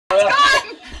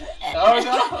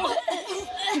no!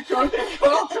 Go, go,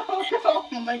 go, go!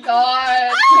 Oh my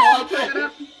god! Come on, pick it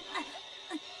up.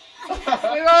 Oh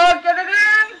my god, get it in!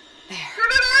 There. Get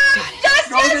it in! Got it. Yes,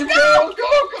 Go, yes, go, go! go,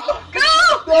 go! Go!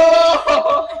 No!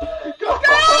 Go!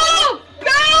 Go!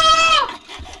 Go!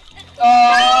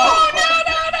 Oh!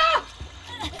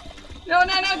 No,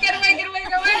 no, no, get away, get away!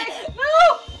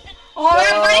 No!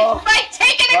 Oh, Mike,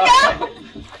 take it and go!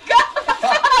 Go!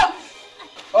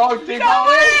 Oh, dig Go,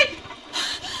 away! Mike!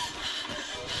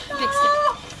 Fixed it.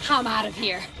 I'm out of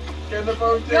here. Get in the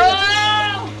boat, dude!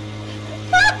 No!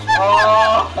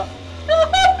 Oh! No!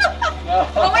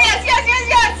 Oh, yes, yes, yes,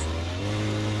 yes!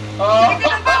 Oh!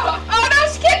 Get in the boat! Oh no,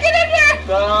 she can't get in here!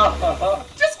 No!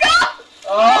 Just go!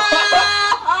 Oh!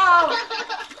 Oh!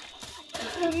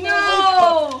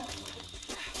 No!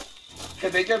 Can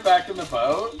they get back in the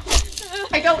boat?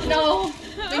 I don't know.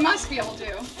 They must be able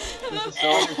to. This is so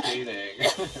entertaining.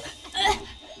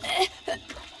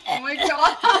 Oh my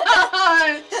god!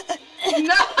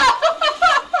 No!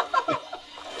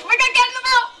 Oh my god, get in the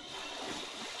boat!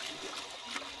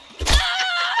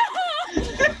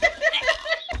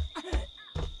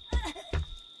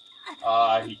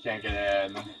 He can't get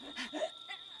in.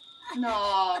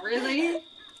 No, really?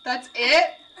 That's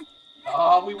it?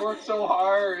 Oh, we worked so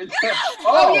hard.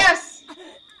 Oh, yes!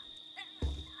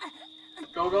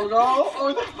 Go, go, go!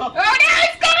 Oh, no! Oh no,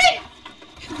 it's coming!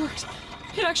 It worked.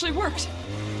 It actually worked.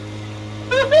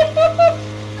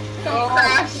 Don't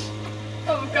crash.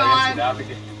 Oh god.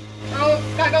 Navigate. Oh,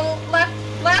 gotta go left,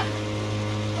 left.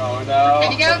 Oh, no.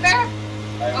 Can you get out there? I-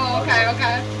 Oh, okay,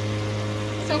 okay.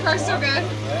 So far, so good.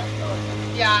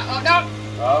 Yeah, oh no.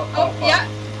 Oh, Oh, fuck. yeah.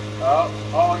 Oh,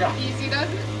 oh my god. Easy does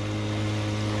it.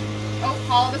 Oh,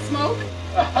 all the smoke.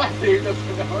 Dude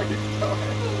doesn't know what he's doing. Oh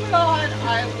god,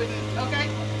 I wouldn't. Okay,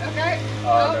 okay.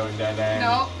 Oh, no, dead end.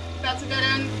 No, that's a dead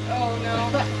end. Oh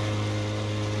no.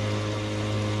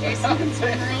 Jason's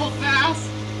moving real fast.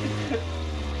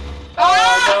 Oh,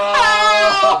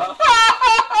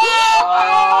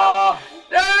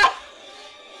 no!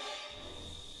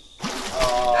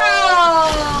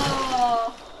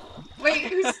 Oh! Wait,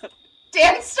 who's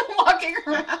Dan's still walking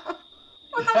around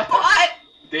with a pot?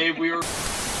 Dave, we were.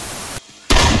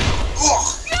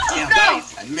 Oh, damn. No!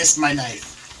 I missed my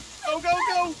knife. Go, go,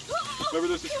 go! Remember,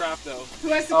 there's a trap, though. Who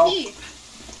has the Oh. key?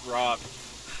 Rob.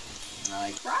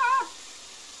 Rob!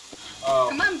 Oh.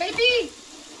 Come on, baby!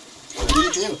 What do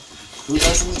you do? Who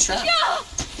goes in the trap?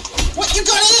 What? You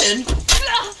got in? You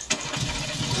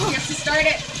have to start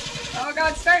it. Oh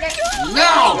god, start it!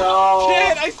 No! No!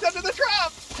 Shit, I stepped in the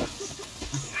trap!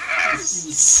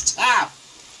 Stop!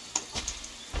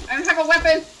 I don't have a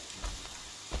weapon.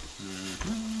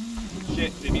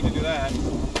 Shit, didn't need to do that.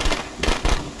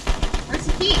 Where's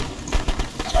the key?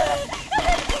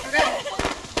 Okay.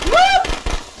 Woo!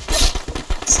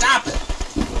 Stop it!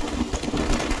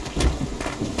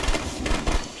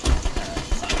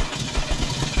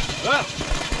 Ah!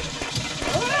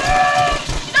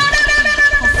 No, no, no, no, no, no,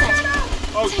 no, no, no!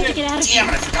 Oh, Time to shit! get out of Damn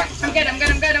here. it, I forgot you. I'm good, I'm good,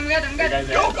 I'm good, I'm good, I'm You good. guys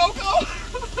Go, in? go, go!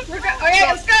 We're good. Okay,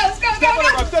 let's go, let's go, Step go, on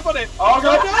it, go! Rob, step on it! Oh,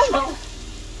 no!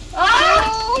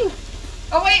 Oh!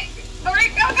 Oh wait! Oh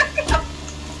wait, go, go, go!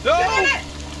 No! Get in it!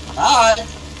 Bye!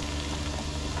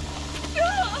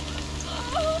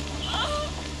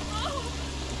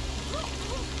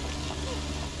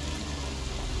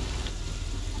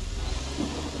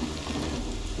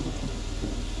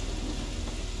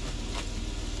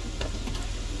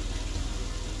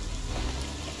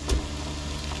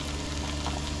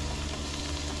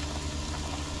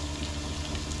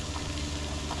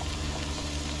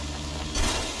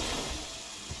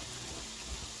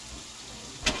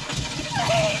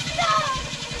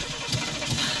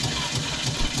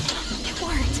 It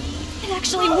worked. It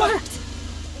actually worked.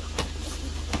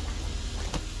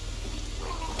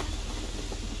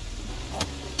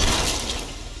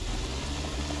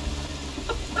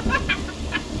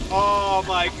 Oh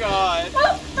my god!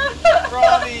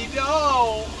 Robbie,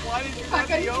 no! Why did you run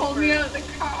Fucking me pulled over? me out of the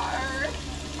car.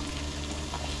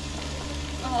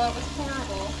 Oh, that was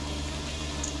horrible.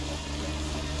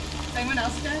 Is anyone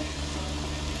else dead?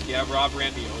 Yeah, Rob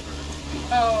ran me over.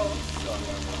 Oh.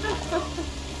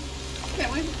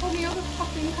 Can't wait to pull me out of the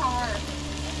fucking car.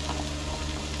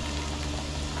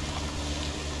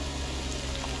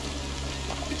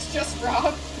 It's just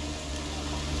Rob.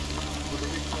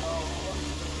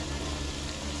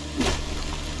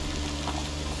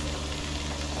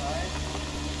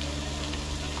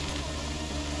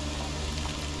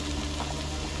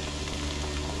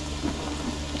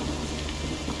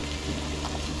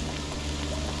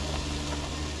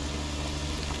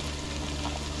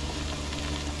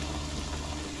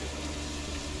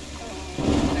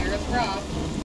 Rob.